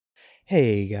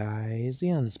Hey guys, the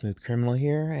Unsmooth Criminal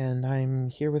here, and I'm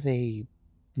here with a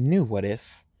new what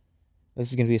if.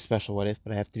 This is going to be a special what if,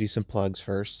 but I have to do some plugs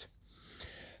first.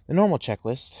 The normal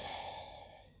checklist.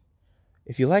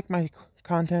 If you like my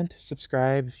content,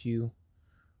 subscribe. If you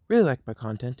really like my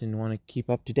content and want to keep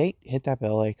up to date, hit that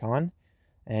bell icon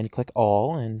and click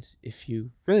all. And if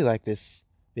you really like this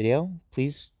video,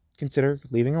 please consider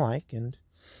leaving a like. And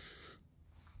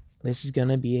this is going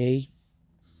to be a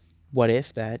what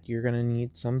if that you're going to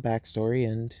need some backstory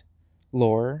and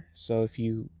lore. So if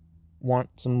you want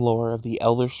some lore of the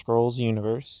Elder Scrolls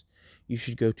universe, you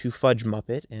should go to Fudge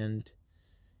Muppet and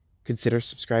consider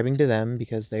subscribing to them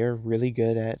because they are really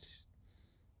good at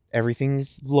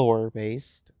everything's lore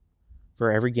based for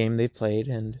every game they've played,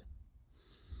 and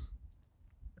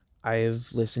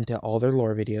I've listened to all their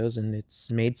lore videos and it's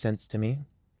made sense to me.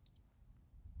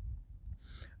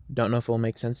 Don't know if it will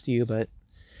make sense to you, but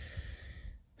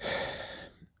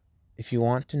if you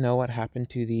want to know what happened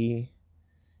to the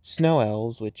Snow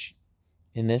Elves, which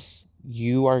in this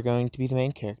you are going to be the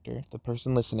main character, the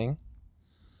person listening,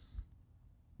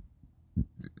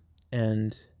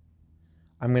 and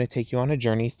I'm going to take you on a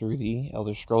journey through the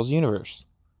Elder Scrolls universe.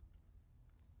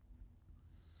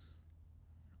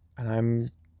 And I'm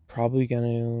probably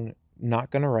not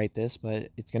going to write this, but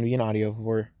it's going to be an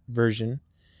audio version,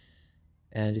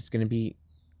 and it's going to be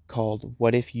called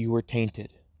What If You Were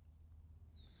Tainted?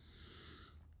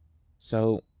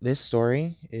 So this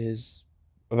story is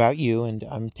about you, and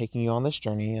I'm taking you on this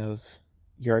journey of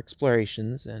your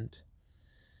explorations and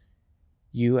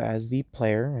you as the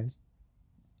player.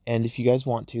 And if you guys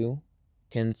want to,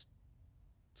 can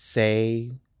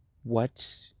say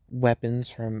what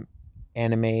weapons from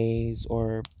animes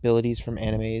or abilities from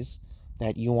animes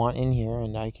that you want in here,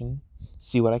 and I can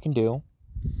see what I can do.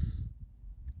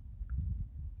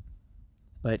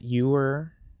 But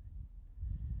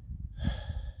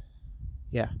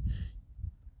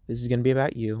this is going to be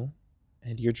about you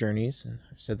and your journeys, and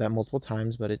I've said that multiple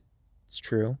times, but it's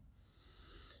true.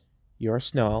 You're a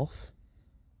snow elf.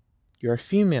 You're a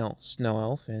female snow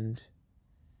elf, and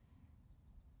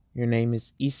your name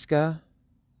is Iska,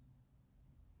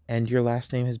 and your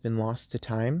last name has been lost to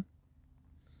time,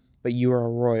 but you are a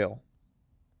royal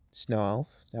snow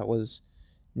elf that was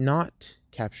not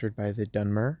captured by the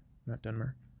Dwemer,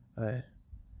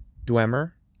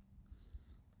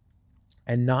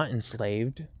 and not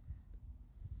enslaved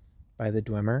by the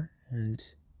Dwemer, and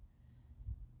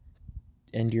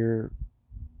your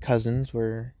cousins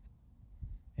were,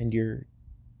 and you're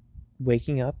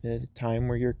waking up at a time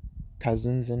where your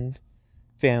cousins and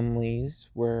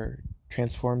families were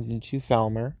transformed into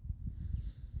Falmer.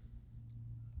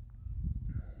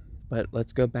 But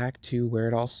let's go back to where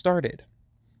it all started,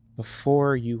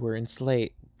 before your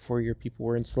people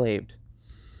were enslaved.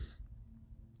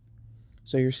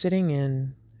 So you're sitting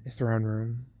in a throne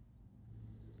room,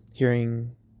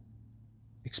 hearing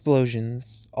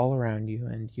explosions all around you,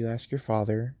 and you ask your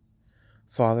father,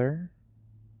 "Father,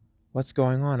 what's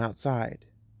going on outside?"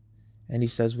 And he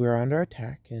says, "We're under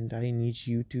attack, and I need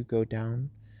you to go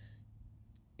down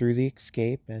through the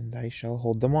escape, and I shall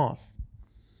hold them off."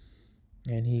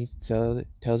 And he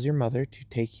tells your mother to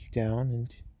take you down,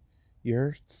 and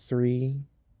you're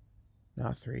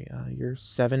you're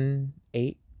 7,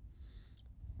 8,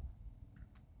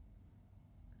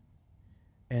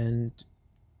 and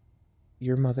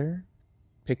your mother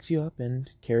picks you up and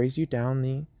carries you down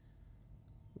the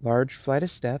large flight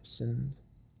of steps and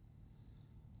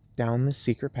down the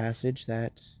secret passage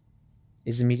that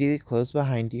is immediately closed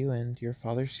behind you, and your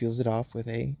father seals it off with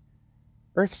a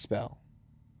earth spell.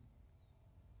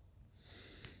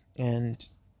 And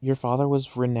your father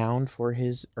was renowned for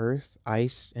his earth,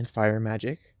 ice, and fire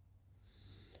magic,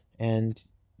 and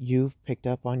you've picked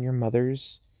up on your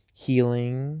mother's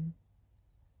healing,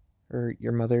 or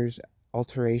your mother's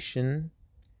alteration,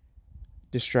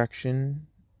 destruction,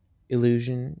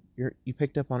 illusion. You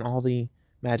picked up on all the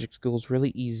magic schools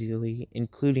really easily,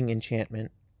 including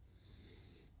enchantment.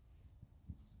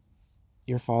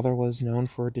 Your father was known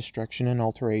for destruction and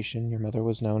alteration. Your mother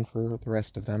was known for the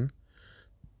rest of them.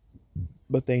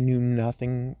 But they knew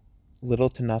little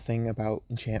to nothing about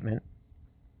enchantment.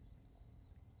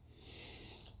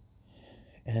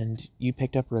 And you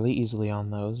picked up really easily on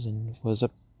those and was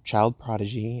a child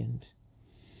prodigy. And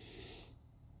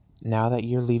now that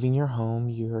you're leaving your home,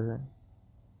 you're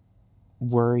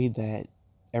worried that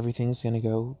everything's going to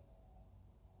go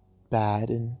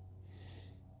bad, and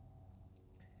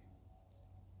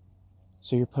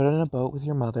so you're put in a boat with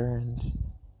your mother and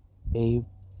a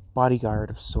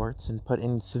bodyguard of sorts and put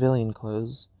in civilian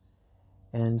clothes,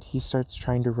 and he starts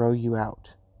trying to row you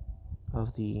out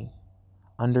of the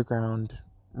underground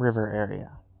river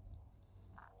area.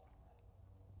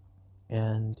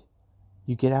 And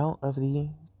you get out of the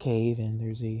cave, and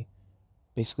there's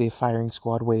basically a firing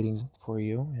squad waiting for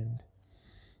you, and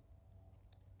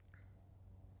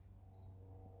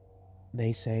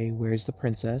they say, "Where's the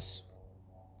princess?"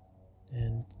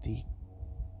 And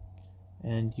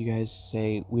you guys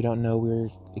say, "We don't know, we're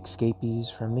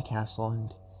escapees from the castle."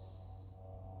 And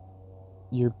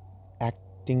you're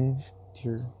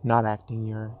not acting,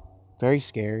 you're very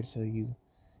scared, so you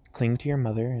cling to your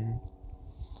mother, and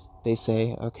they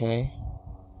say, "Okay,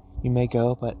 you may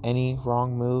go, but any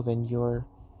wrong move and you're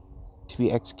to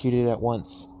be executed at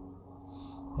once."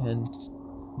 And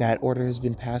that order has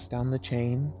been passed down the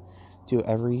chain to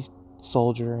every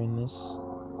soldier in this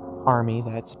army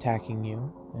that's attacking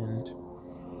you. And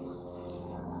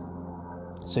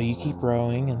so you keep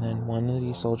rowing, and then one of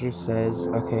the soldiers says,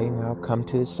 "Okay, now come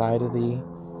to the side of the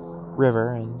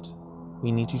river, and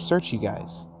we need to search you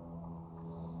guys."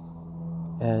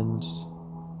 And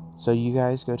so you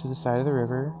guys go to the side of the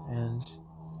river, and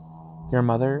your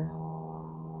mother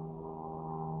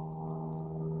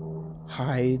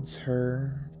hides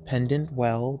her pendant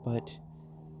well, but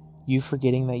you,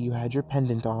 forgetting that you had your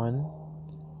pendant on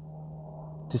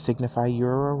to signify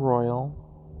you're a royal,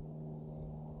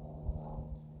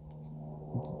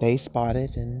 they spot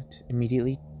it and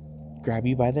immediately grab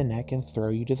you by the neck and throw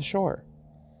you to the shore.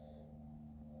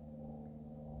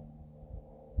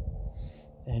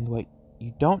 And what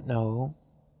you don't know,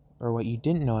 or what you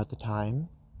didn't know at the time,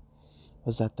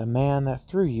 was that the man that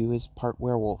threw you is part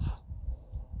werewolf.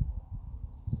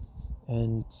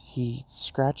 And he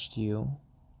scratched you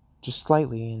just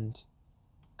slightly and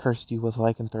cursed you with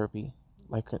lycanthropy.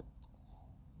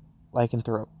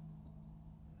 Lycanthrope.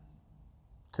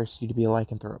 Cursed you to be a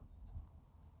lycanthrope.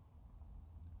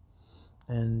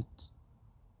 And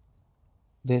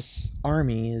this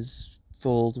army is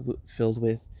filled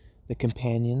with the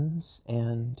companions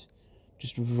and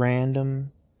just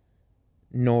random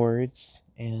Nords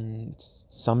and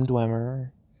some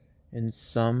Dwemer and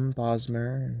some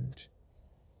Bosmer and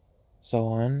so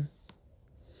on.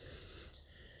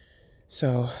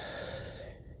 So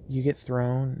you get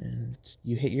thrown and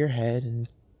you hit your head and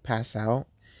pass out,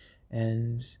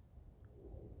 and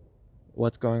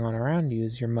what's going on around you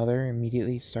is your mother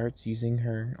immediately starts using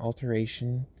her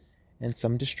alteration and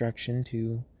some destruction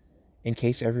to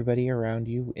encase everybody around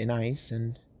you in ice,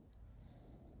 and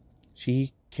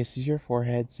she kisses your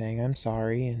forehead saying, "I'm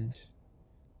sorry," and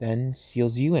then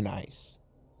seals you in ice.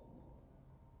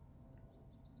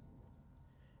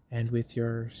 And with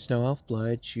your snow elf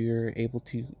blood, you're able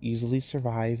to easily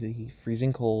survive the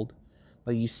freezing cold,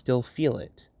 but you still feel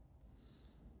it.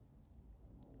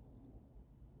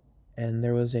 And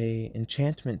there was a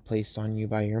enchantment placed on you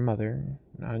by your mother,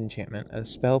 not enchantment, a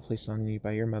spell placed on you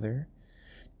by your mother,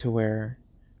 to where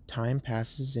time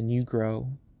passes and you grow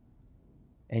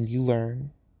and you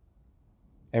learn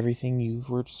everything you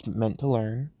were just meant to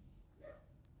learn.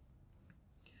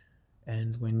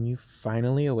 And when you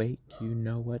finally awake, you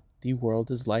know what the world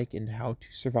is like and how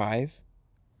to survive.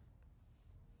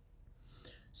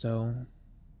 So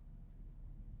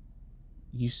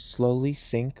you slowly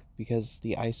sink because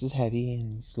the ice is heavy,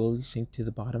 and you slowly sink to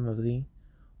the bottom of the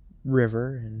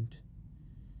river and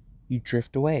you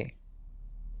drift away.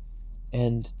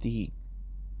 And the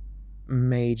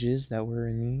mages that were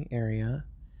in the area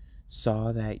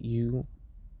saw that you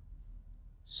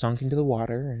sunk into the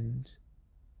water and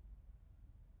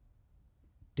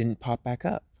didn't pop back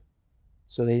up.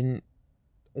 So they didn't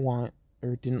want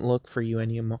or didn't look for you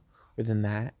any more than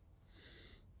that.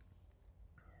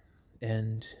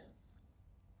 And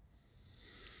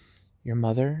your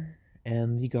mother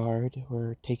and the guard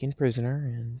were taken prisoner,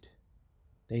 and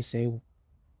they say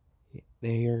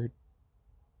they are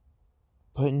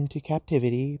put into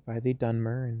captivity by the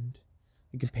Dunmer, and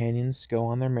the companions go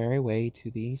on their merry way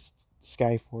to the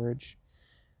Skyforge.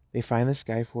 They find the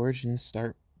Skyforge and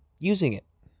start using it.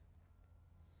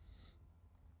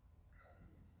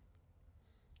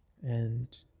 And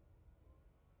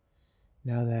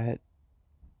now that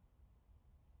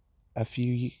a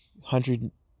few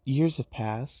hundred years have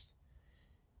passed,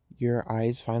 your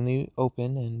eyes finally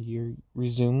open and you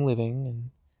resume living,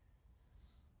 and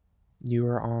you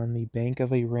are on the bank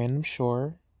of a random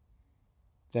shore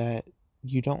that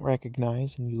you don't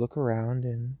recognize, and you look around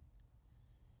and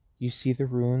you see the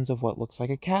ruins of what looks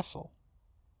like a castle.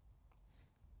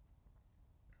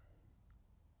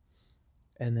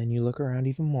 And then you look around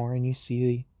even more and you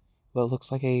see what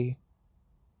looks like a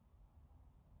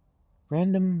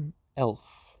random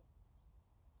elf,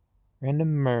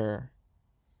 random mer.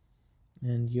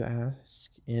 And you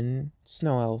ask in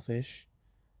Snow Elfish,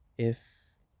 if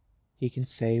he can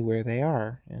say where they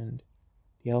are. And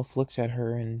the elf looks at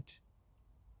her and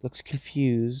looks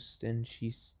confused, and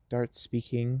she starts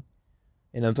speaking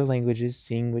in other languages,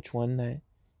 seeing which one that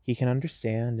he can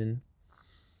understand. And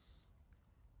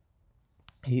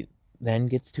he then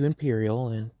gets to Imperial,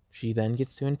 and she then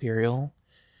gets to Imperial,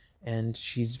 and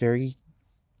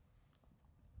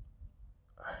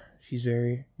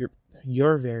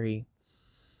you're very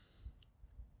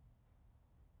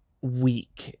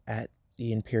weak at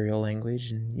the Imperial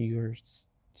language, and you're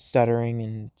stuttering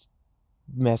and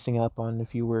messing up on a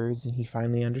few words, and he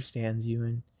finally understands you,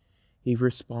 and he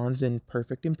responds in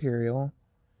perfect Imperial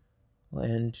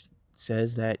and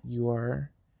says that you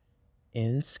are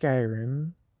in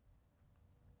Skyrim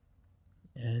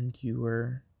and you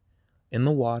were in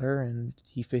the water and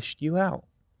he fished you out.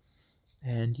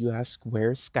 And you ask,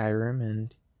 where's Skyrim?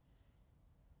 And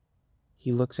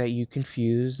he looks at you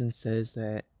confused and says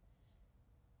that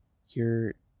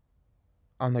you're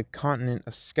on the continent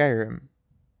of Skyrim,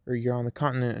 or you're on the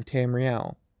continent of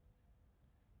Tamriel,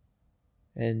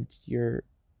 and you're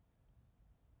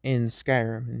in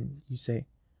Skyrim. And you say,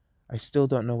 I still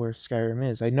don't know where Skyrim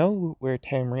is. I know where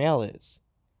Tamriel is.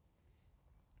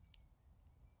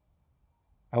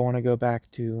 I want to go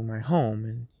back to my home.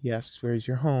 And he asks, where's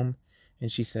your home?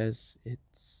 And she says,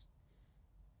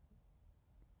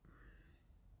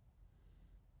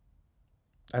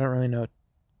 I don't really know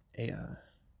a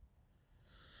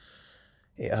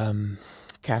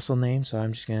castle name, so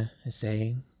I'm just gonna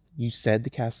say you said the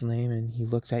castle name. And he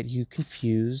looks at you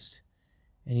confused,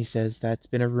 and he says that's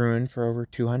been a ruin for over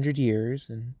 200 years,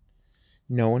 and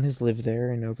no one has lived there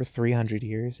in over 300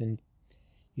 years. And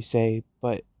you say,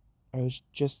 but I was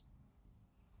just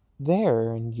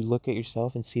there. And you look at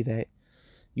yourself and see that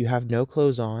you have no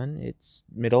clothes on. It's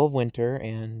middle of winter,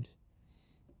 and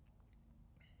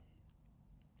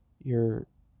your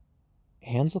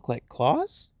hands look like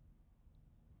claws.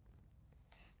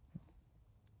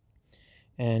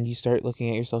 And you start looking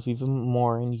at yourself even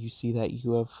more, and you see that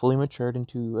you have fully matured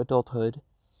into adulthood,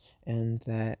 and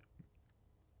that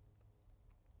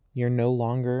you're no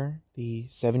longer the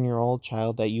 7-year-old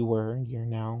child that you were. You're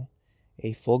now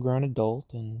a full-grown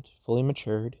adult and fully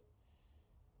matured.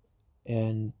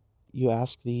 And you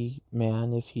ask the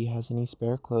man if he has any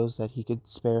spare clothes that he could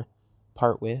spare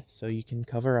part with so you can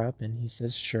cover up, and he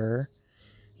says sure.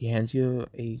 He hands you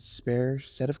a spare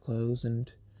set of clothes,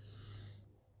 and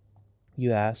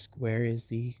you ask, where is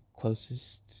the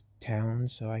closest town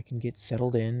so I can get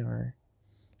settled in, or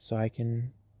so I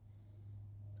can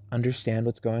understand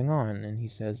what's going on. And he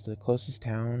says the closest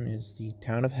town is the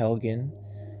town of Helgen.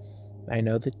 I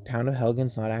know the town of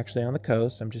Helgen's not actually on the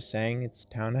coast. I'm just saying it's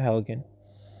the town of Helgen.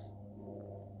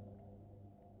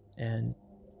 And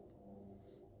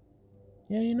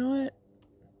yeah, you know what?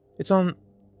 It's on.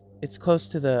 It's close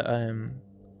to the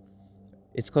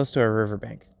It's close to a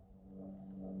riverbank.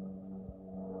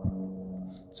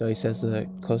 So he says the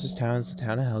closest town is the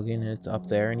town of Helgen, and it's up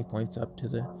there. And he points up to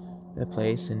the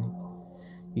place, and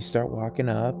you start walking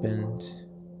up, and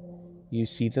you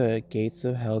see the gates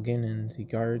of Helgen, and the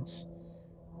guards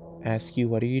ask you,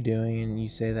 what are you doing? And you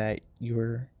say that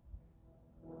you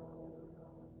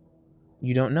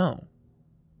don't know,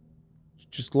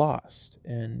 just lost.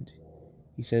 And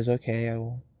he says, okay, I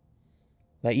will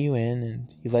let you in.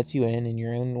 And he lets you in, and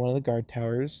you're in one of the guard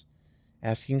towers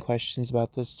asking questions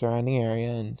about the surrounding area.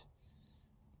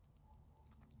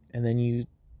 And then you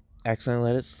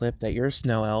accidentally let it slip that you're a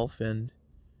snow elf, and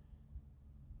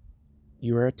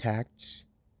you were attacked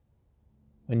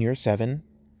when you were 7.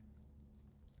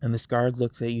 And this guard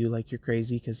looks at you like you're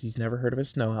crazy because he's never heard of a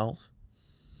snow elf.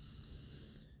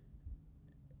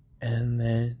 And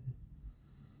then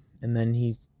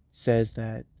he says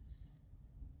that,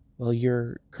 well,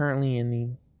 you're currently in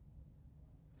the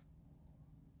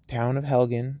town of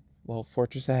Helgen, well,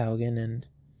 Fortress of Helgen, and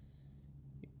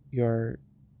you're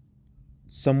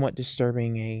somewhat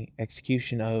disturbing a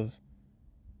execution of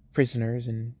prisoners.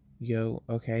 And you go,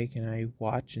 okay, can I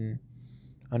watch and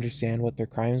understand what their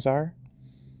crimes are?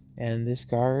 And this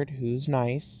guard, who's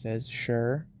nice, says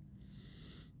sure.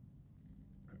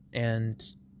 And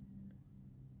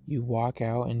you walk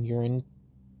out, and you're in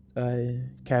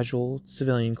casual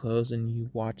civilian clothes, and you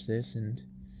watch this, and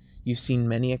you've seen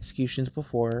many executions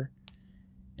before.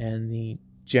 And the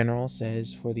general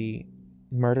says, for the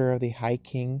murder of the High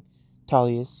King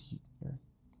Tullius,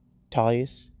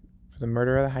 for the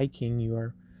murder of the High King,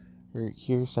 you're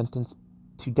here sentenced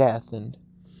to death. And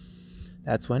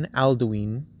that's when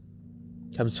Alduin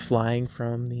comes flying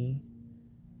from the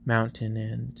mountain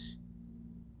and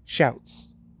shouts.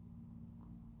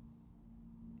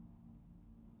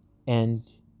 And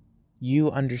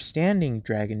you understanding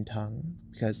dragon tongue,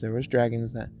 because there was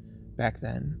dragons that back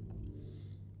then,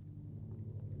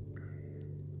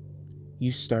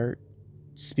 you start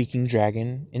speaking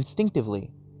dragon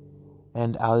instinctively.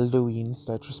 And Alduin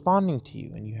starts responding to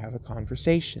you, and you have a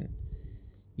conversation.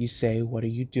 You say, "What are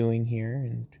you doing here?"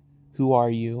 and "Who are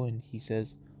you?" And he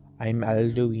says, "I'm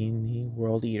Alduin, the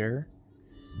World Eater."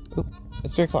 Oh,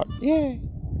 it's 3 o'clock. Yay!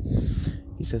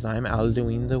 He says, "I'm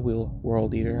Alduin, the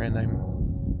World Eater, and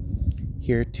I'm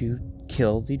here to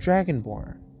kill the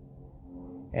Dragonborn."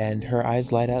 And her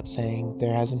eyes light up, saying,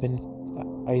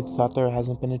 I thought there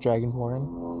hasn't been a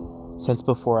Dragonborn since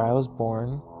before I was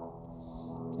born."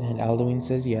 And Alduin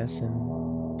says yes,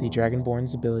 and the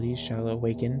Dragonborn's abilities shall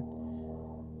awaken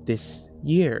this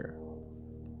year.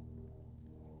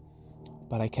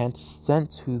 But I can't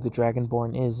sense who the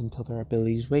Dragonborn is until their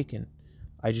abilities awaken.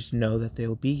 I just know that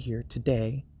they'll be here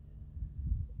today.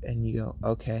 And you go,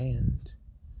 "Okay," and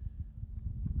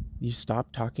you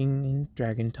stop talking in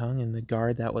dragon tongue, and the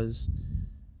guard that was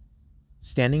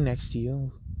standing next to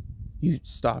you, you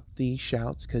stop the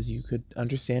shouts because you could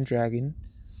understand dragon.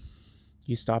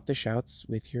 You stop the shouts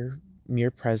with your mere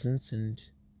presence, and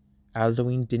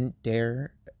Alduin didn't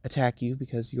dare attack you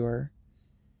because you're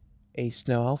a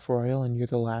snow elf royal and you're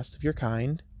the last of your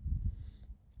kind.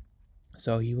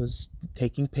 So he was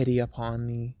taking pity upon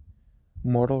the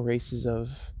mortal races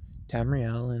of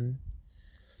Tamriel, and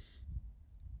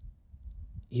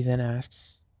he then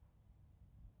asks,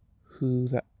 who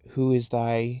is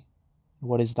thy,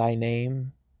 what is thy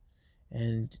name?"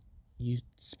 And you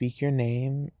speak your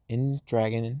name in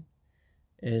dragon,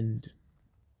 and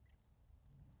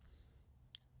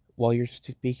while you're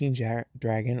speaking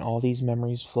dragon, all these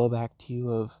memories flow back to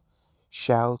you of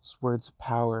shouts, words of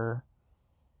power,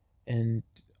 and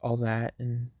all that.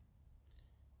 And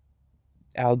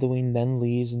Alduin then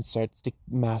leaves and starts to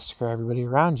massacre everybody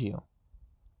around you.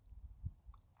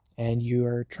 And you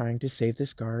are trying to save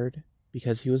this guard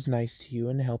because he was nice to you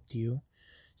and helped you.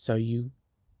 So you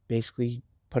basically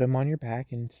put him on your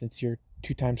back, and since you're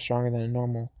 2 times stronger than a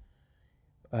normal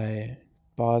uh,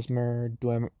 Bosmer,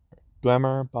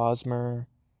 Dwemer, Bosmer,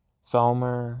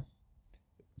 Felmer,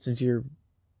 since you're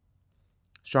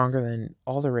stronger than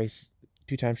all the races,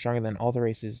 2 times stronger than all the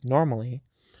races normally,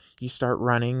 you start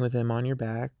running with him on your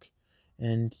back,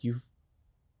 and you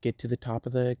get to the top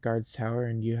of the guard's tower,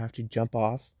 and you have to jump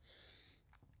off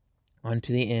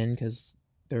onto the inn because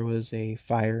there was a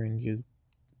fire, and you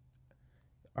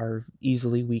are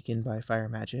easily weakened by fire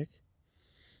magic.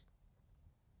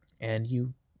 And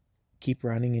you keep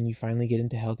running, and you finally get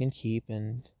into Helgen Keep,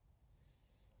 and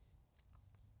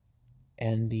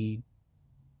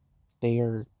they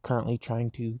are currently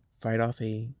trying to fight off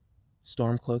a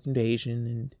Stormcloak invasion,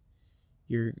 and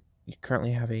you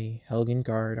currently have a Helgen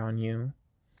guard on you.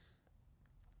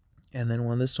 And then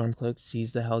one of the Stormcloaks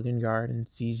sees the Helgen guard and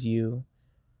sees you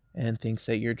and thinks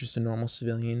that you're just a normal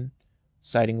civilian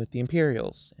siding with the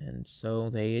Imperials. And so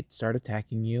they start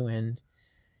attacking you, and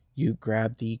you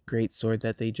grab the great sword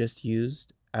that they just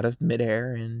used out of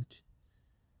midair and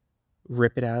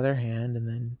rip it out of their hand, and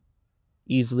then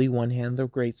easily one-hand the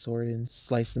great sword and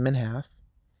slice them in half.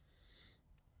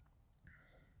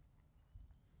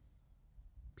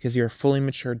 Because you're a fully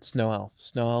matured snow elf.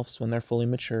 Snow elves, when they're fully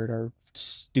matured, are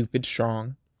stupid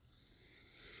strong.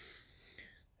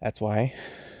 That's why.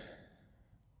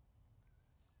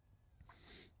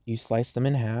 You slice them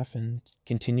in half and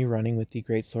continue running with the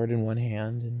greatsword in one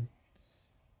hand. And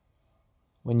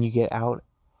when you get out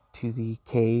to the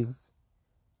cave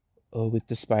with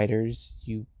the spiders,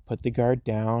 you put the guard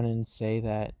down and say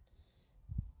that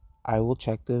I will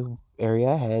check the area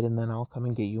ahead, and then I'll come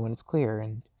and get you when it's clear.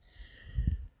 And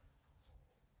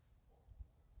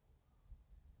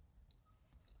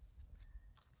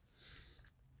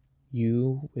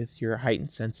you, with your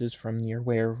heightened senses from your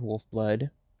werewolf blood,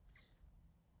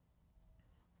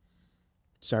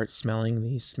 start smelling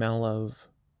the smell of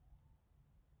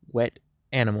wet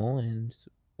animal and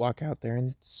walk out there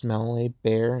and smell a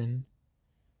bear, and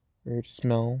or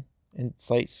smell and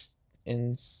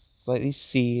slightly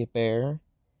see a bear,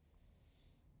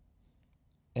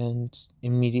 and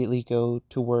immediately go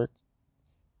to work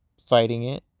fighting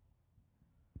it.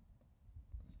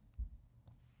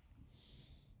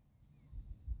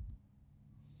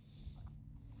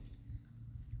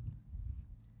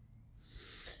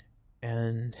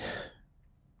 And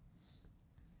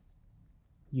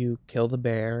you kill the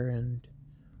bear and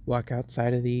walk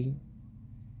outside of the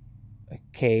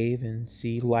cave and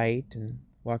see light and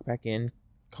walk back in,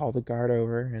 call the guard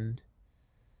over, and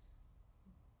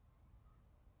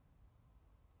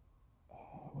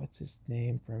what's his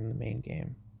name from the main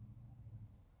game?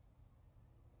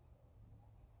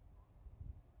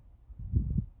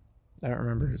 I don't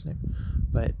remember his name.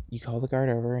 But you call the guard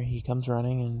over, he comes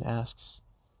running and asks,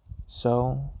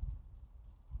 so,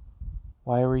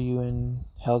 why were you in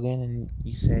Helgen? And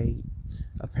you say,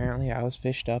 apparently I was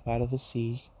fished up out of the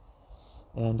sea,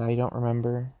 and I don't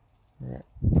remember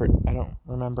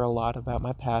a lot about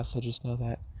my past. I just know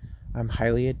that I'm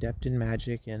highly adept in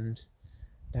magic, and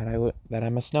that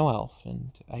I'm a snow elf,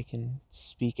 and I can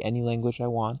speak any language I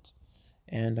want,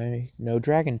 and I know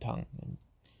dragon tongue. And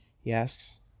he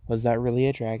asks, was that really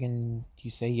a dragon? You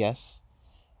say yes.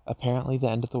 Apparently the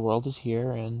end of the world is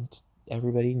here, and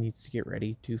everybody needs to get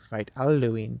ready to fight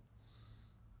Halloween.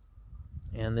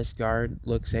 And this guard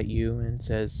looks at you and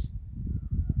says,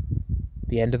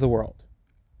 the end of the world.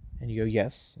 And you go,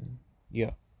 yes. And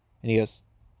yeah. And he goes,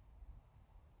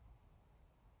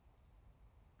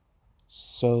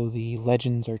 so the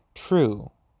legends are true.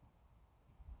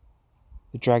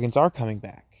 The dragons are coming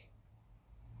back.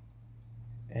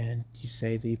 And you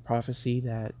say the prophecy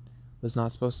that was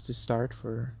not supposed to start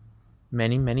for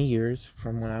many, many years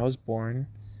from when I was born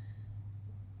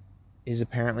is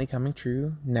apparently coming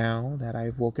true now that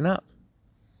I've woken up.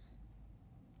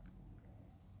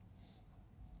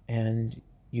 And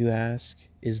you ask,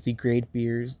 is the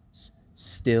Greybeards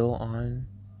still on,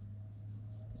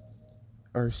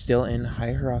 or still in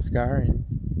High Hrothgar? And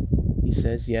he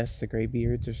says, yes, the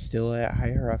Greybeards are still at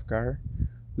High Hrothgar.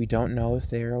 We don't know if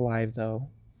they are alive, though,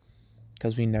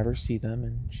 because we never see them.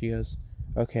 And she goes,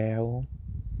 okay, I will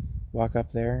walk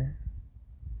up there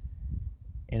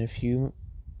in a few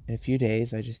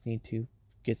days. I just need to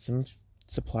get some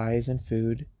supplies and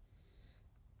food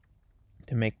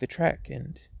to make the trek.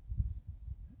 And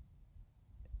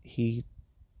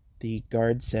the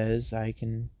guard says, I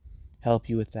can help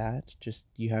you with that. Just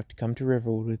you have to come to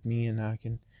Riverwood with me, and I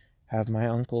can have my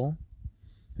uncle,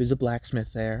 who's a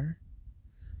blacksmith there,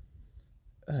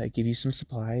 give you some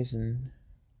supplies and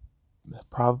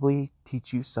probably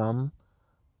teach you some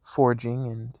forging.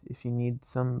 And if you need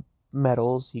some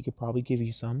metals, he could probably give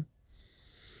you some.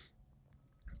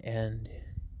 And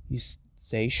you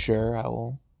say, sure, I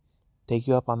will take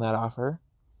you up on that offer.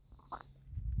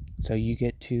 So you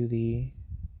get to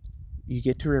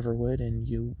Riverwood, and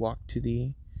you walk to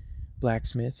the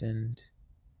blacksmith and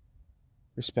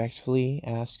respectfully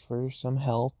ask for some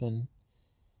help. And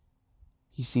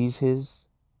he sees his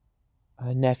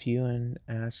nephew and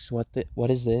asks,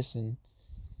 what is this? And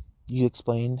you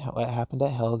explain what happened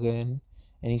at Helgen,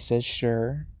 and he says,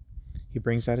 sure. He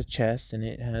brings out a chest, and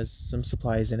it has some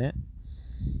supplies in it.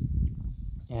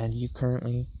 And you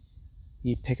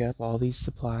pick up all these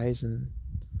supplies, and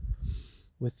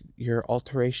with your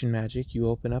alteration magic, you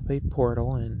open up a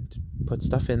portal and put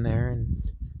stuff in there and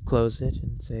close it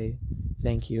and say,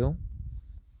 thank you.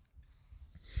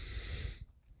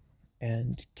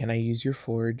 And can I use your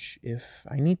forge if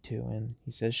I need to? And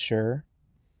he says, sure.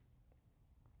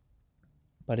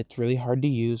 But it's really hard to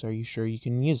use. Are you sure you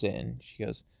can use it? And she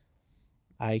goes,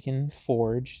 I can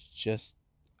forge, just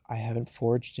I haven't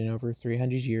forged in over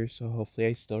 300 years, so hopefully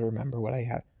I still remember what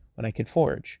I could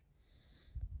forge.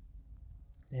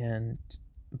 And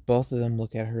both of them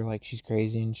look at her like she's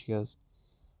crazy, and she goes,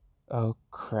 oh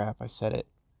crap, I said it.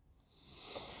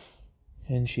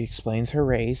 And she explains her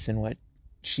race and what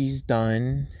she's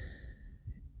done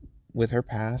with her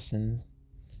past and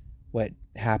what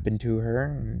happened to her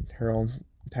and her own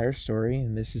entire story.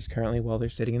 And this is currently while they're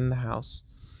sitting in the house,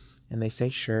 and they say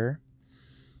sure.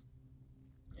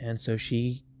 And so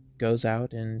she goes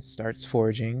out and starts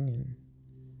forging, and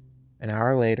an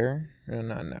hour later, no,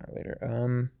 not an hour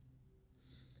later,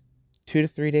 2 to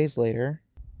 3 days later,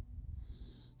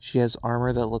 she has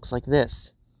armor that looks like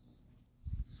this.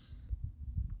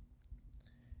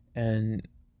 And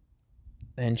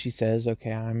then she says,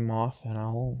 okay, I'm off, and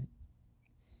I'll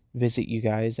visit you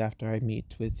guys after I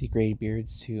meet with the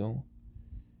Greybeards to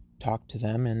talk to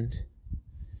them. And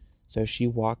so she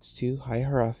walks to High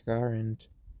Hrothgar, and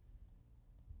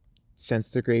since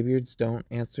the Greybeards don't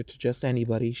answer to just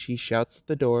anybody, she shouts at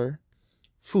the door,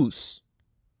 Foos!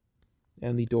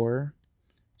 And the door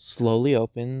slowly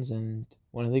opens, and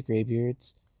one of the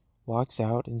Greybeards walks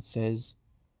out and says,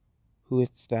 Who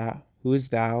is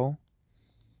thou?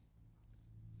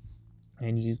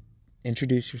 And you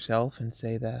introduce yourself and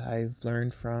say that I've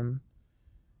learned from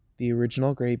the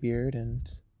original Greybeard, and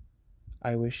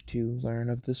I wish to learn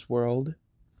of this world.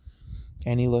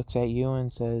 And he looks at you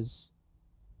and says,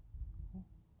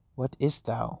 What is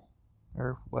thou?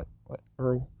 Or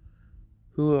or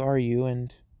who are you,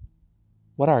 and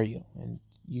what are you? And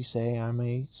you say, I'm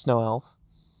a snow elf.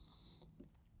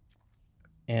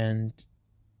 And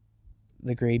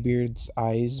the Greybeard's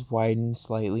eyes widen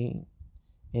slightly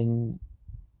in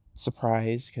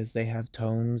surprised because they have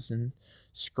tomes and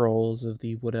scrolls of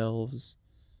the wood elves,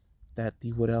 that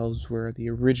the wood elves were the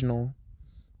original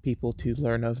people to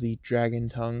learn of the dragon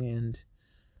tongue and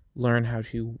learn how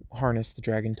to harness the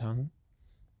dragon tongue.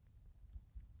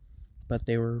 But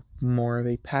they were more of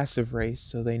a passive race,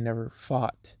 so they never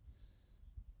fought.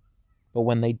 But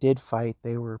when they did fight,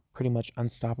 they were pretty much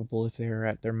unstoppable if they were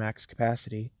at their max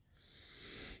capacity.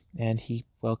 And he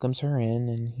welcomes her in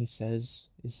and he says,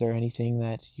 "Is there anything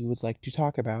that you would like to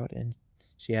talk about?" And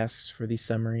she asks for the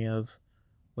summary of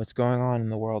what's going on in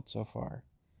the world so far.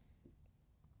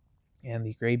 And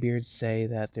the Greybeards say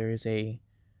that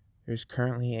there's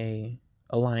currently a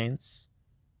alliance,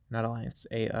 not alliance,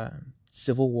 a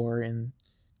civil war in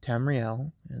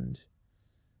Tamriel, and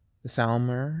the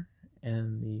Thalmor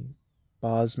and the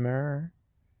Bosmer,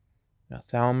 no,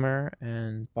 Thalmor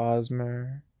and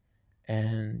Bosmer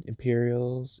and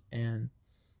Imperials and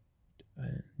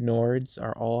Nords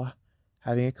are all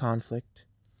having a conflict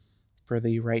for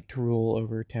the right to rule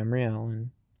over Tamriel.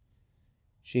 And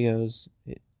she goes,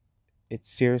 it's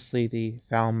seriously the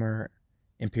Thalmor,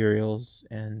 Imperials,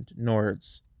 and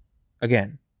Nords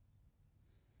again.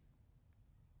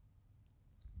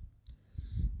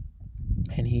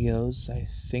 And he goes, "I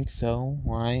think so.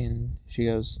 Why?" And she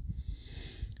goes,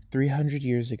 300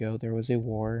 years ago there was a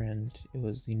war, and it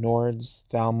was the Nords,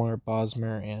 Thalmor,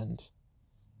 Bosmer, and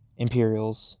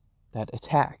Imperials that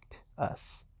attacked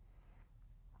us.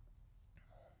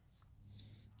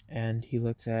 And he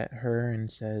looks at her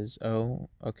and says, "Oh,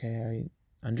 okay,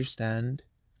 I understand."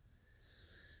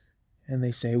 And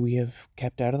they say, "We have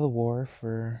kept out of the war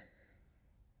for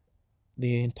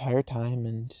the entire time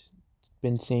and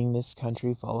been seeing this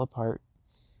country fall apart.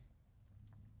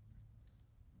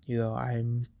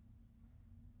 I'm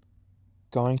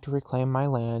going to reclaim my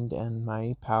land and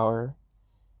my power,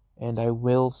 and I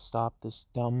will stop this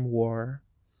dumb war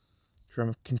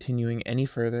from continuing any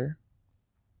further."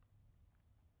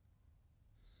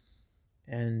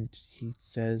 And he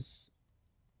says,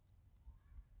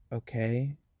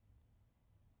 "Okay,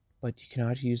 but you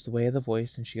cannot use the way of the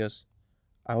voice." And she goes,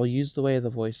 "I will use the way of the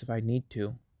voice if I need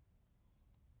to.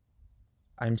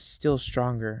 I'm still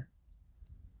stronger."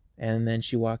 And then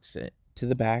she walks it to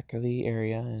the back of the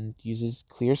area and uses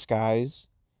Clear Skies,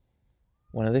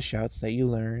 one of the shouts that you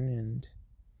learn, and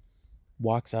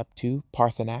walks up to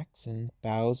Parthenax and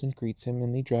bows and greets him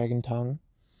in the dragon tongue.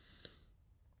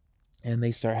 And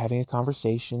they start having a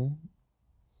conversation.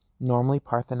 Normally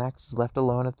Parthenax is left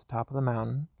alone at the top of the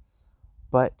mountain,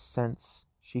 but since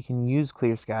she can use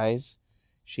Clear Skies,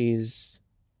 she's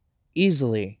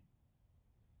easily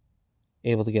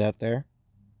able to get up there.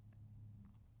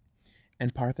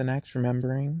 And Parthenax,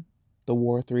 remembering the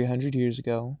war 300 years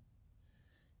ago,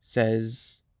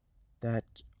 says that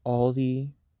all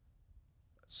the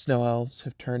snow elves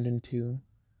have turned into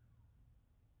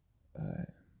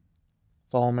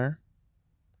Falmer.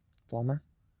 Falmer?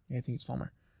 Yeah, I think it's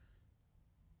Falmer.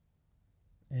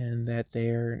 And that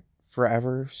they're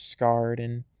forever scarred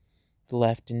and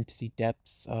left into the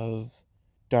depths of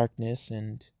darkness,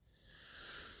 and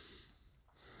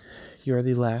you're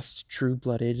the last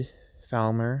true-blooded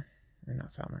Falmer, or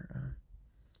not Falmer,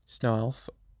 snow elf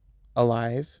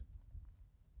alive.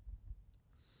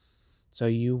 So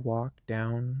you walk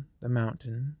down the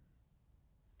mountain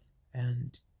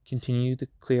and continue to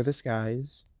clear the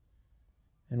skies.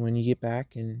 And when you get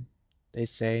back and they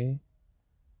say,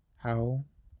 "How?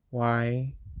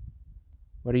 Why?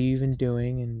 What are you even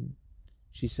doing?" And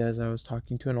she says, "I was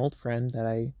talking to an old friend that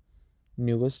I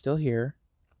knew was still here."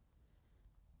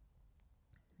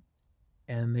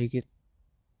 And they get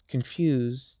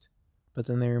confused, but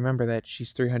then they remember that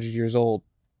she's 300 years old.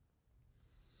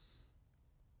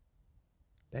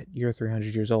 That you're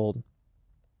 300 years old.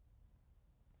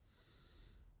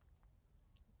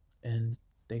 And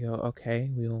they go, "Okay,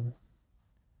 we'll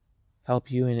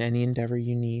help you in any endeavor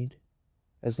you need,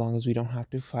 as long as we don't have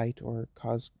to fight or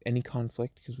cause any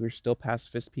conflict, because we're still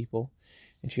pacifist people."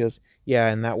 And she goes,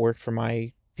 "Yeah, and that worked for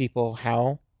my people.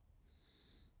 How?"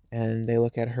 And they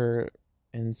look at her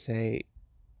and say,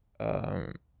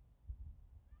 um,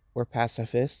 "We're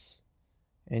pacifists."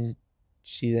 And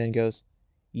she then goes,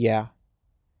 "Yeah,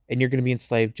 and you're going to be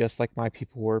enslaved just like my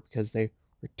people were, because they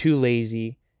were too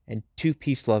lazy and too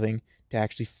peace-loving to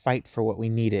actually fight for what we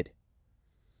needed."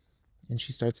 And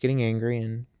she starts getting angry,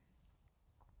 and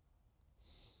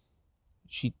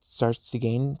she starts to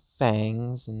gain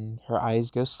fangs, and her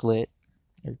eyes go slit.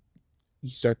 Or you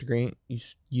start to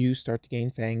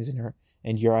gain fangs in her,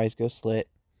 and your eyes go slit.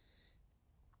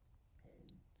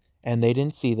 And they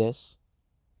didn't see this,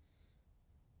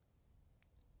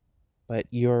 but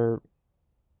you're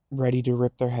ready to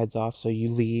rip their heads off, so you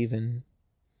leave, and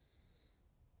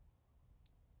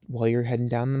while you're heading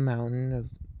down the mountain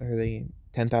or the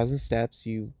 10,000 steps,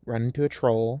 you run into a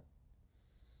troll,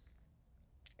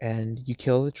 and you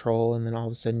kill the troll, and then all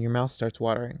of a sudden your mouth starts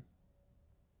watering.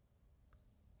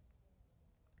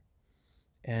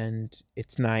 And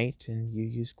it's night, and you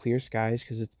use clear skies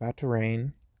because it's about to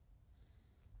rain,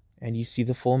 and you see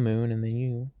the full moon, and then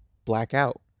you black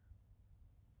out.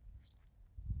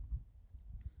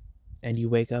 And you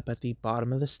wake up at the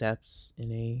bottom of the steps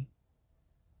in a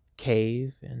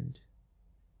cave, and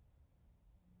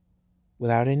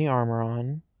without any armor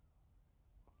on.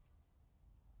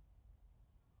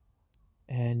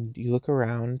 And you look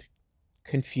around,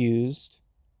 confused.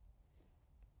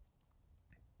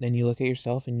 Then you look at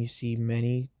yourself and you see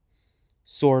many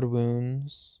sword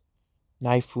wounds,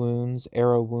 knife wounds,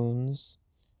 arrow wounds,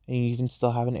 and you even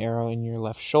still have an arrow in your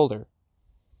left shoulder.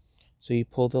 So you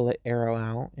pull the arrow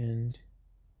out, and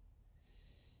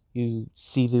you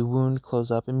see the wound close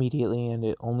up immediately, and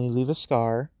it only leave a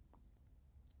scar.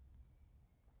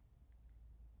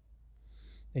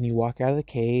 Then you walk out of the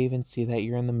cave and see that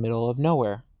you're in the middle of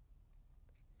nowhere.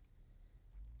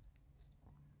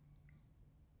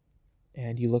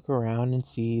 And you look around and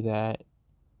see that,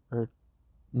 or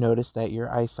notice that your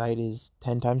eyesight is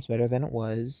 10 times better than it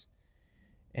was,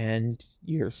 and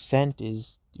your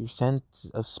sense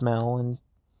of smell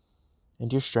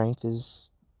and your strength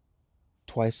is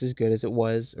twice as good as it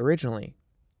was originally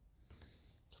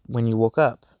when you woke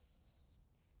up.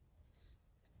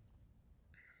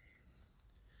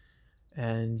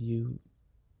 And you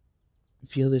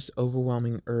feel this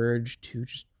overwhelming urge to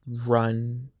just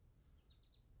run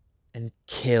and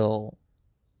kill.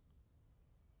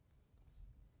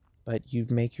 But you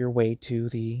make your way to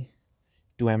the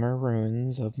Dwemer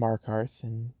ruins of Markarth,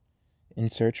 and in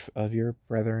search of your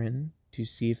brethren to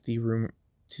see if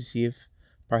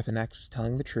Parthenax was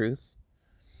telling the truth.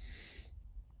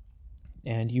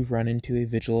 And you run into a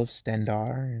vigil of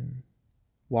Stendar and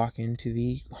walk into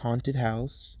the haunted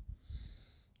house,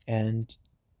 and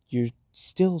you're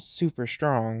still super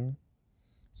strong.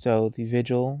 So the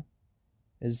vigil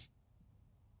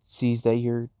sees that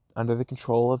you're under the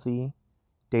control of the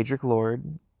Daedric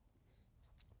Lord,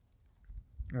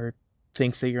 or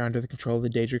thinks that you're under the control of the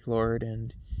Daedric Lord,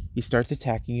 and he starts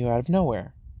attacking you out of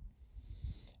nowhere.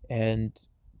 And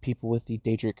people with the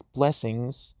Daedric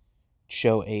blessings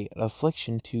show an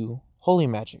affliction to holy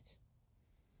magic,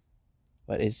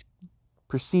 but is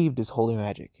perceived as holy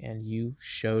magic, and you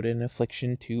showed an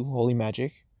affliction to holy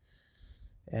magic,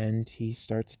 and he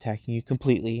starts attacking you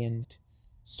completely and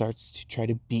starts to try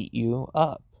to beat you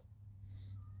up.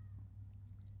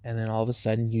 And then all of a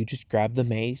sudden you just grab the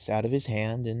mace out of his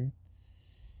hand and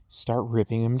start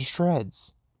ripping him to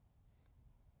shreds.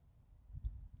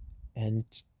 And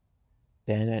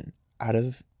then, out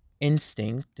of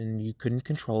instinct, and you couldn't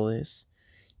control this,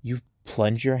 you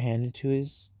plunge your hand into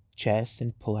his chest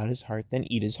and pull out his heart, then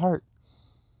eat his heart.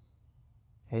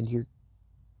 And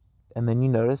then you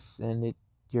notice, and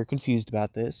you're confused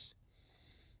about this.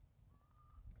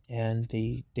 And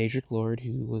the Daedric Lord,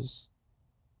 who was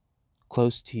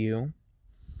close to you,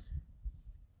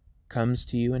 comes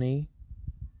to you in a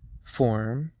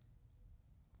form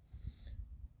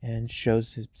and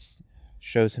shows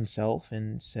himself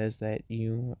and says that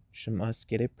you must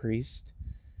get a priest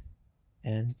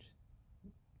from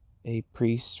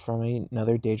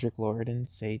another Daedric Lord and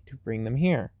say to bring them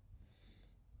here.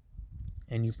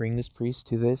 And you bring this priest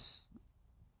to this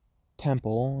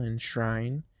temple and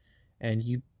shrine, and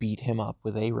you beat him up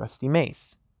with a rusty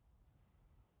mace.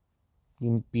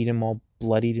 You beat him all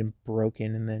bloodied and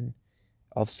broken, and then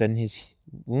all of a sudden his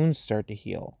wounds start to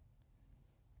heal.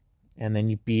 And then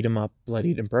you beat him up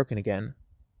bloodied and broken again.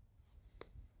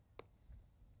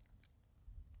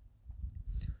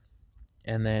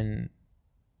 And then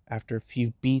after a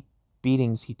few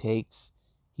beatings he takes,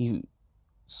 he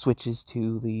switches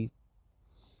to the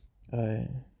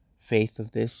faith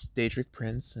of this Daedric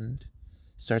prince and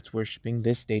starts worshipping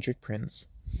this Daedric prince.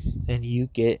 And the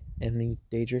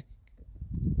Daedric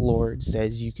Lord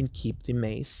says you can keep the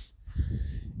mace.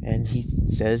 And he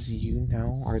says you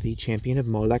now are the champion of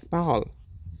Molech Baal.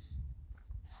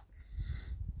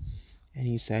 And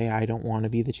you say, I don't want to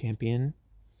be the champion.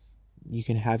 You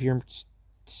can have your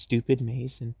stupid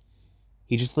mace. And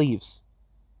he just leaves.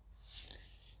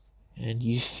 And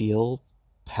you feel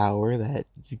power that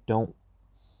you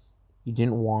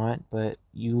didn't want, but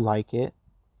you like it.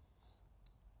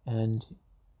 And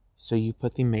so you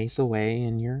put the mace away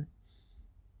in your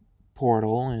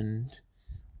portal and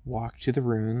walk to the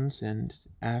ruins and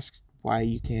ask why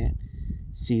you can't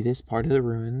see this part of the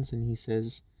ruins. And he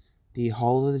says the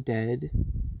Hall of the Dead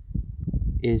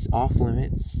is off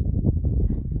limits,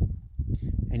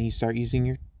 and you start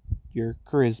using your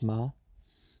charisma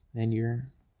and your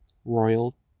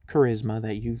royal charisma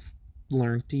that you've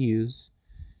learned to use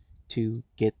to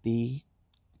get the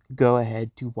go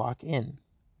ahead to walk in.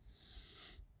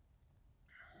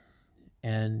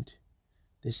 And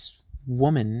this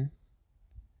woman,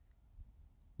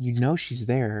 you know she's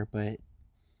there, but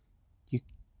you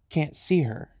can't see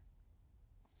her.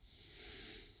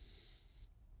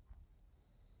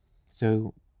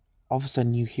 So all of a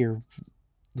sudden you hear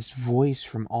this voice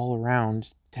from all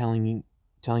around telling you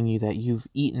that you've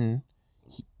eaten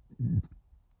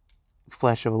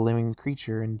flesh of a living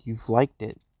creature and you've liked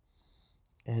it,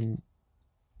 and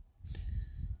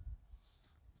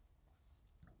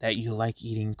that you like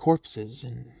eating corpses,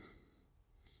 and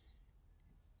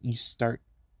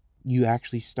you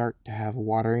actually start to have a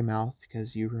watery mouth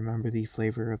because you remember the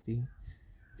flavor of the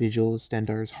Vigil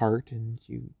Stendar's heart and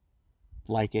you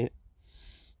like it.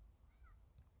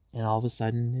 And all of a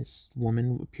sudden this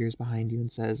woman appears behind you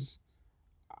and says,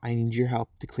 I need your help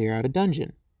to clear out a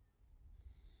dungeon.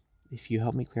 If you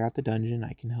help me clear out the dungeon,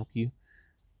 I can help you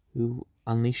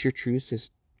unleash your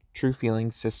true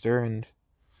feelings, sister. And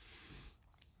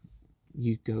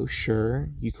you go, sure.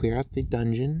 You clear out the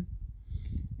dungeon,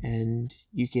 and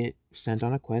you get sent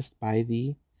on a quest by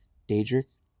the Daedric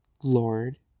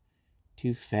Lord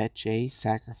to fetch a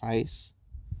sacrifice.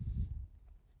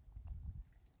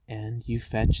 And you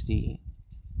fetch the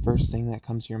first thing that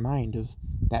comes to your mind of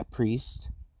that priest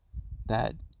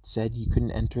that said you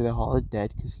couldn't enter the Hall of the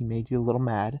Dead because he made you a little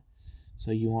mad,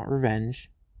 so you want revenge.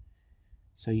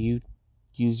 So you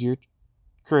use your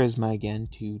charisma again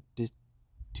to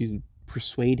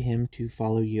persuade him to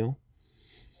follow you,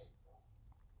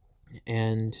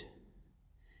 and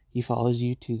he follows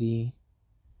you to the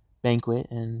banquet,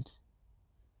 and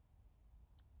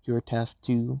you're tasked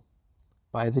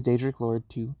by the Daedric Lord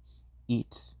to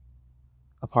eat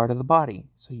a part of the body.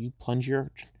 So you plunge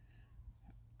your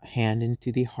hand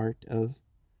into the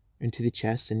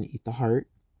chest and eat the heart,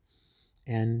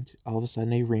 and all of a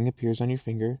sudden a ring appears on your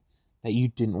finger that you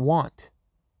didn't want.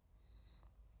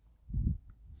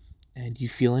 And you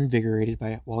feel invigorated by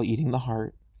it while eating the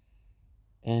heart,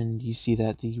 and you see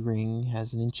that the ring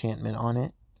has an enchantment on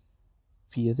it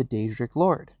via the Daedric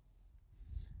Lord.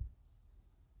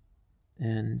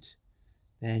 And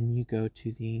then you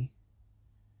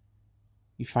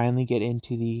finally get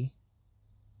into the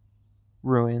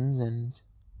ruins and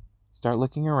start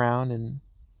looking around, and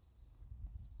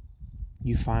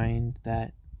you find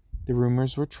that the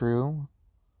rumors were true,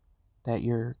 that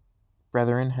your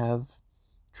brethren have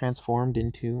transformed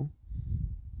into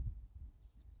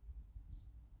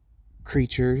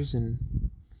creatures, and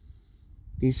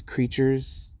these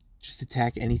creatures just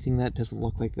attack anything that doesn't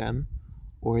look like them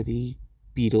or the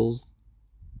beetles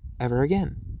ever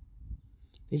again.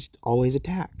 They just always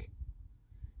attack.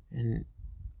 And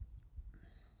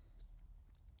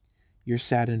you're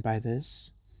saddened by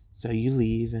this, so you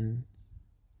leave and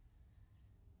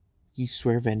you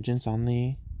swear vengeance on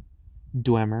the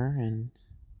Dwemer and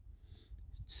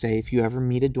say if you ever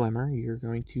meet a Dwemer, you're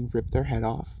going to rip their head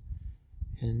off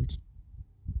and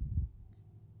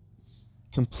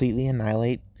completely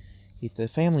annihilate the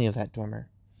family of that Dwemer.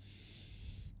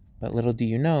 But little do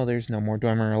you know, there's no more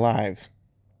Dwemer alive.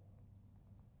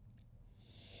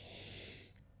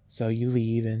 So you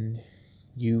leave and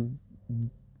you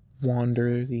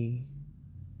wander the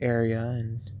area,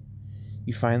 and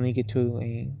you finally get to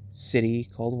a city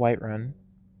called Whiterun,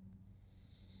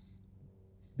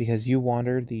 because you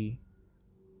wandered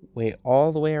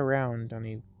all the way around on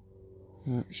a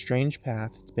strange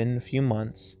path. It's been a few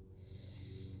months,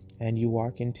 and you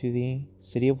walk into the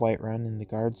city of Whiterun, and the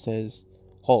guard says,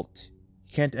 halt,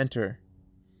 you can't enter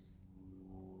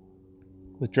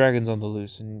with dragons on the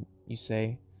loose. And you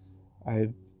say,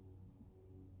 I've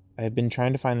been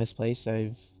trying to find this place.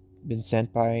 I've been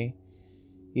sent by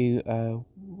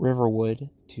Riverwood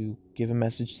to give a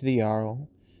message to the Jarl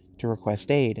to request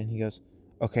aid. And he goes,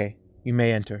 okay, you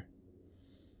may enter,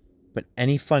 but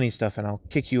any funny stuff and I'll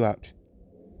kick you out.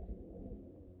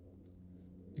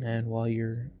 And while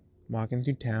you're walking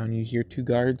through town, you hear two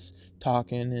guards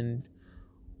talking, and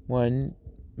one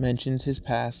mentions his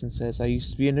past and says, I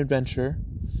used to be an adventurer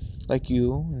like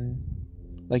you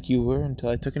were until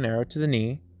I took an arrow to the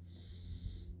knee.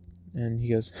 And he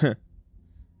goes, huh,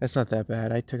 that's not that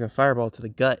bad. I took a fireball to the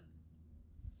gut.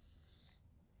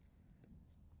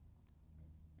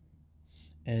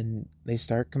 And they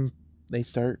start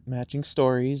matching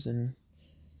stories and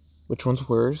which one's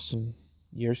worse. And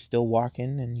you're still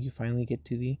walking, and you finally get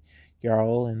to the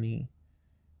Jarl and the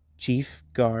chief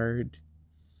guard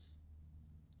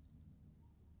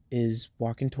is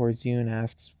walking towards you and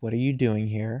asks, "What are you doing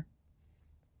here?"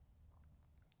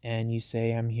 And you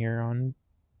say,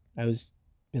 I was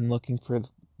been looking for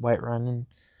Whiterun, and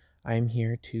I'm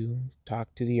here to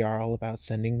talk to the Jarl about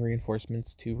sending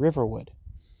reinforcements to Riverwood."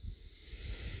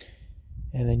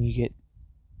 And then you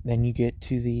get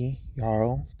to the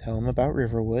Jarl, tell him about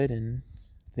Riverwood and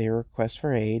their request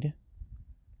for aid,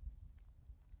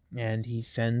 and he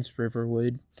sends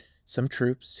Riverwood some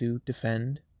troops to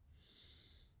defend.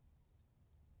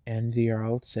 And the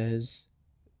Jarl says,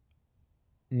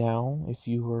 "Now, if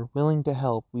you are willing to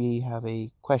help, we have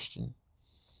a question."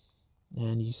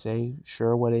 And you say,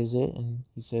 "Sure, what is it?" And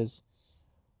he says,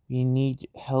 "We need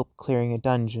help clearing a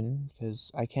dungeon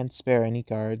because I can't spare any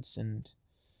guards, and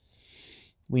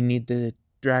we need the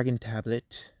dragon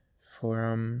tablet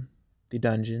for the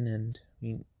dungeon, and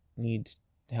we need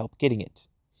help getting it.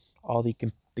 All the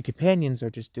companions are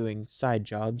just doing side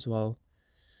jobs while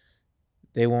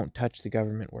they won't touch the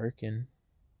government work, and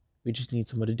we just need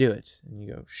someone to do it." And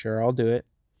you go, "Sure, I'll do it.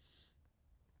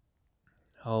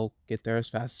 I'll get there as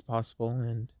fast as possible."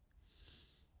 And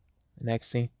the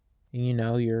next thing you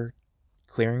know, you're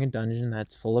clearing a dungeon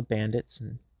that's full of bandits,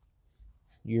 and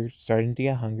you're starting to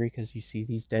get hungry because you see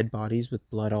these dead bodies with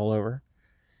blood all over,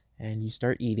 and you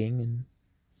start eating,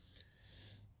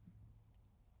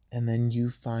 and then you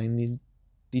find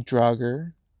the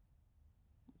Draugr,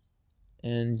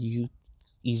 and you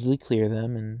easily clear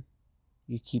them, and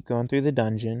you keep going through the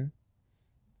dungeon,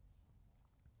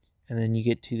 and then you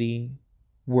get to the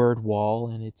word wall,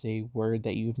 and it's a word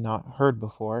that you've not heard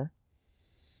before.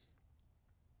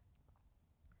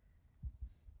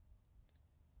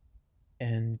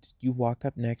 And you walk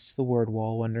up next to the word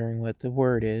wall wondering what the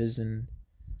word is, and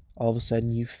all of a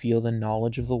sudden you feel the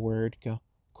knowledge of the word go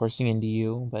coursing into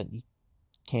you, but you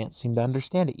can't seem to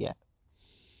understand it yet.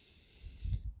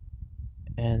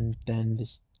 And then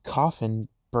this coffin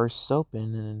bursts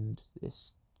open, and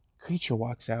this creature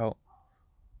walks out,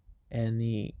 and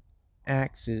the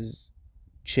axe is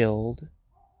chilled,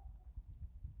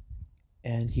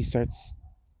 and he starts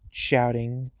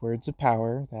shouting words of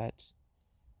power that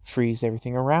freeze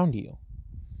everything around you.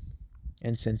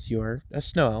 And since you're a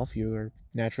snow elf, you are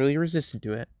naturally resistant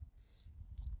to it.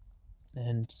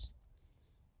 And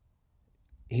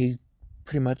he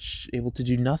pretty much able to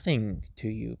do nothing to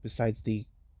you besides the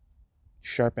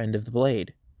sharp end of the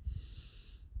blade.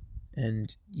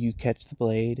 And you catch the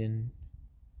blade and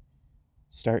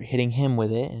start hitting him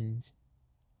with it, and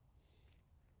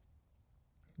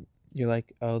you're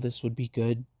like, "Oh, this would be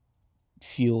good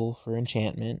fuel for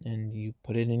enchantment," and you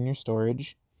put it in your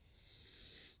storage,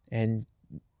 and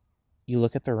you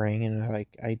look at the ring and are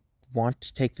like, "I want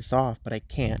to take this off, but I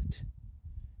can't."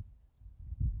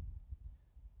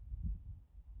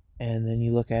 And then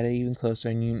you look at it even closer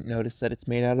and you notice that it's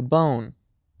made out of bone.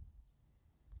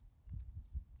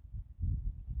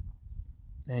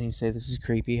 And you say, "This is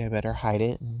creepy, I better hide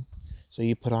it." And so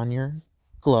you put on your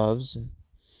gloves, and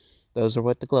those are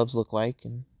what the gloves look like,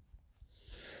 and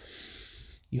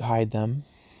you hide them.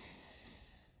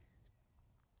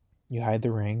 You hide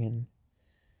the ring, and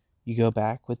you go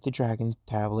back with the dragon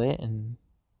tablet and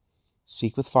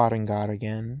speak with Foddingott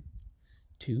again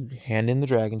to hand in the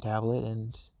dragon tablet.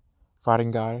 And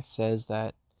Foddingott says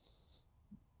that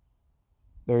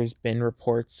there's been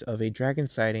reports of a dragon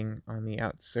sighting on the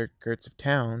outskirts of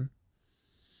town.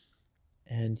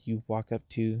 And you walk up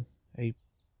to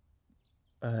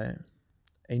uh,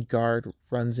 a guard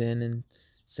runs in and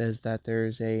says that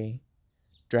there's a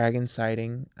dragon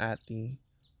sighting at the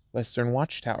Western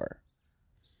Watchtower.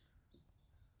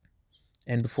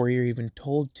 And before you're even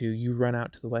told to, you run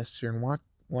out to the Western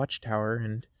Watchtower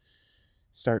and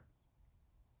start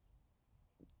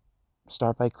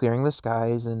by clearing the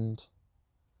skies. And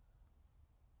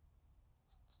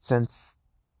since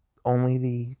only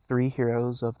the 3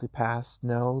 heroes of the past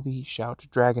know the shout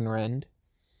Dragonrend,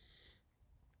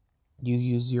 you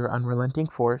use your unrelenting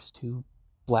force to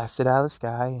blast it out of the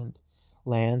sky and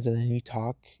lands, and then you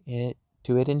talk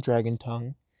to it in dragon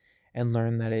tongue and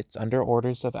learn that it's under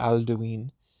orders of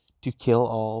Alduin to kill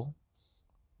all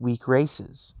weak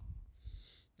races.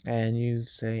 And you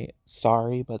say,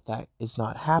 "Sorry, but that is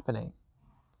not happening."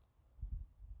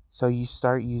 So you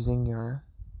start using your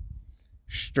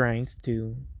strength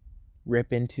to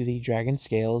rip into the dragon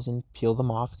scales and peel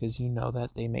them off because you know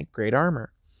that they make great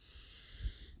armor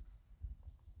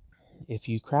if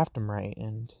you craft them right.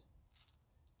 And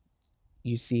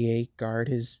you see a guard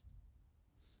has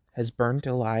burned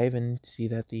alive, and see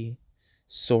that the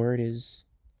sword is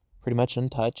pretty much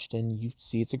untouched, and you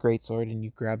see it's a great sword, and you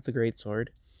grab the great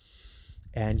sword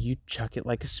and you chuck it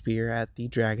like a spear at the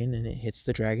dragon, and it hits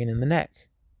the dragon in the neck.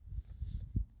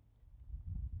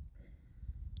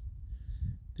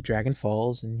 The dragon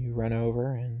falls, and you run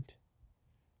over and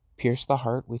pierce the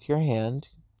heart with your hand,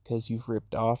 because you've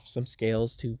ripped off some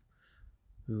scales to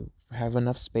have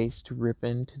enough space to rip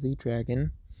into the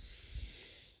dragon.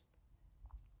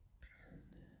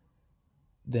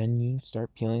 Then you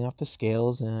start peeling off the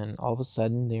scales, and all of a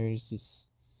sudden there's this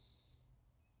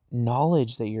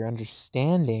knowledge that you're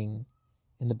understanding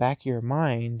in the back of your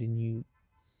mind, and you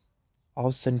all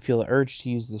of a sudden feel the urge to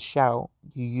use the shout.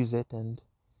 You use it, and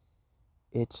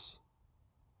it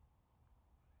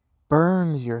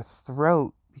burns your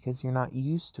throat because you're not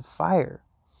used to fire.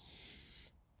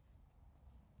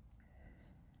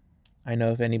 I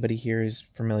know if anybody here is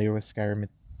familiar with Skyrim,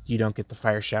 you don't get the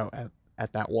fire shout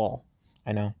at that wall.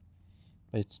 I know,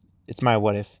 but it's my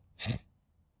what if.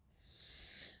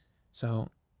 So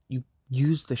you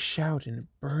use the shout, and it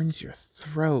burns your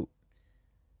throat,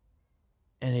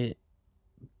 and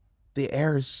the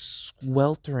air is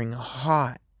sweltering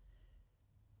hot,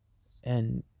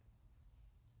 and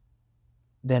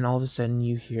then all of a sudden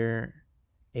you hear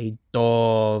a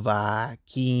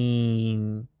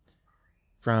Dovahkiin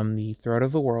from the throat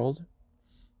of the world,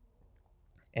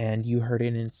 and you heard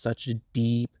it in such a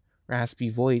deep, raspy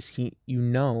voice, you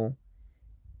know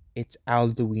it's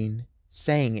Alduin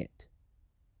saying it.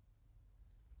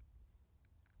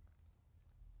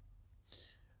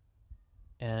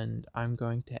 And I'm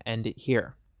going to end it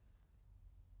here.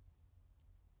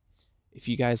 If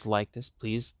you guys like this,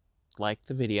 please like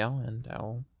the video, and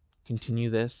I'll continue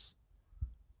this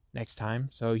next time.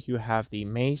 So you have the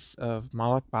Mace of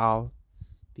Malakbal,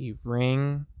 the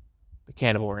ring, the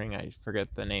cannibal ring, I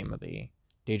forget the name of the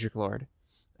Daedric Lord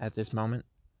at this moment,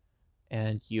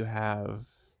 and you have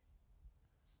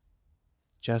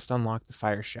just unlocked the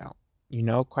fire shout. You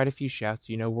know quite a few shouts.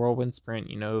 You know Whirlwind Sprint,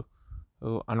 you know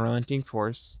Unrelenting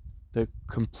Force, the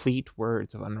complete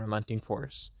words of Unrelenting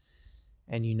Force,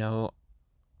 and you know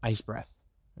Ice Breath,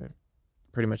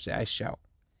 pretty much the Ice Shout.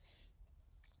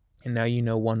 And now you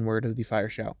know one word of the fire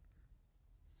shout.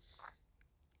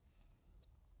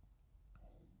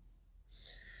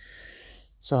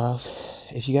 So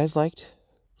if you guys liked,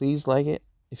 please like it.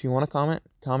 If you want to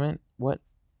comment what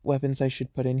weapons I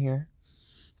should put in here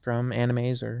from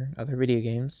animes or other video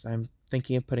games. I'm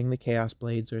thinking of putting the Chaos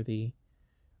Blades or the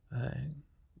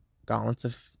Gauntlets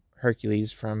of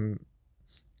Hercules from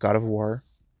God of War.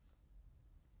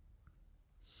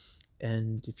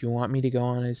 And if you want me to go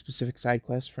on a specific side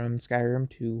quest from Skyrim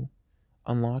to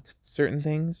unlock certain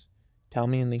things, tell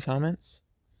me in the comments.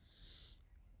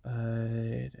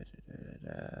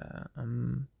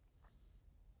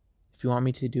 If you want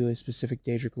me to do a specific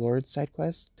Daedric Lord side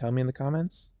quest, tell me in the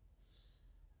comments.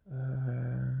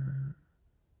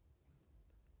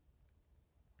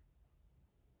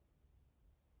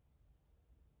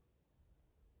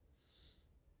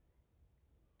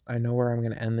 I know where I'm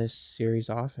going to end this series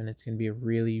off, and it's going to be a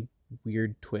really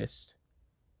weird twist.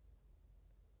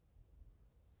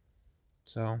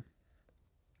 So,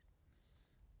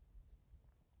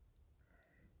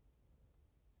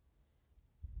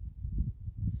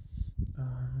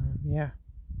 yeah.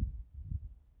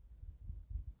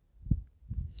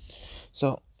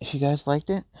 So, if you guys liked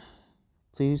it,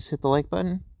 please hit the like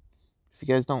button. If you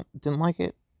guys didn't like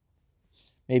it,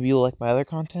 maybe you'll like my other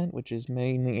content, which is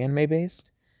mainly anime based.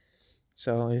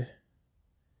 So,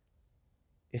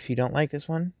 if you don't like this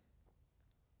one,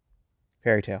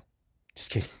 Fairy Tail. Just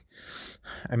kidding.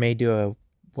 I may do a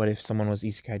what if someone was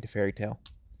isekai to Fairy Tail,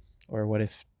 or what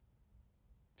if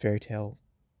Fairy Tail.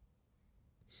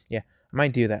 Yeah, I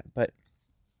might do that, but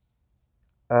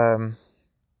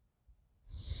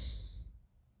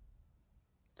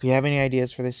if you have any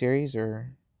ideas for the series,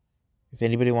 or if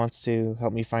anybody wants to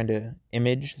help me find an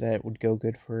image that would go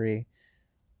good for a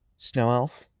snow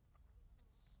elf,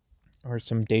 or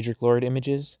some Daedric Lord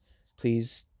images,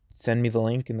 please send me the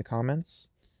link in the comments,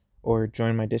 or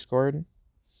join my Discord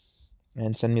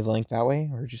and send me the link that way,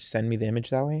 or just send me the image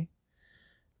that way.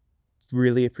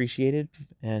 Really appreciated,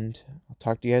 and I'll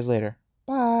talk to you guys later.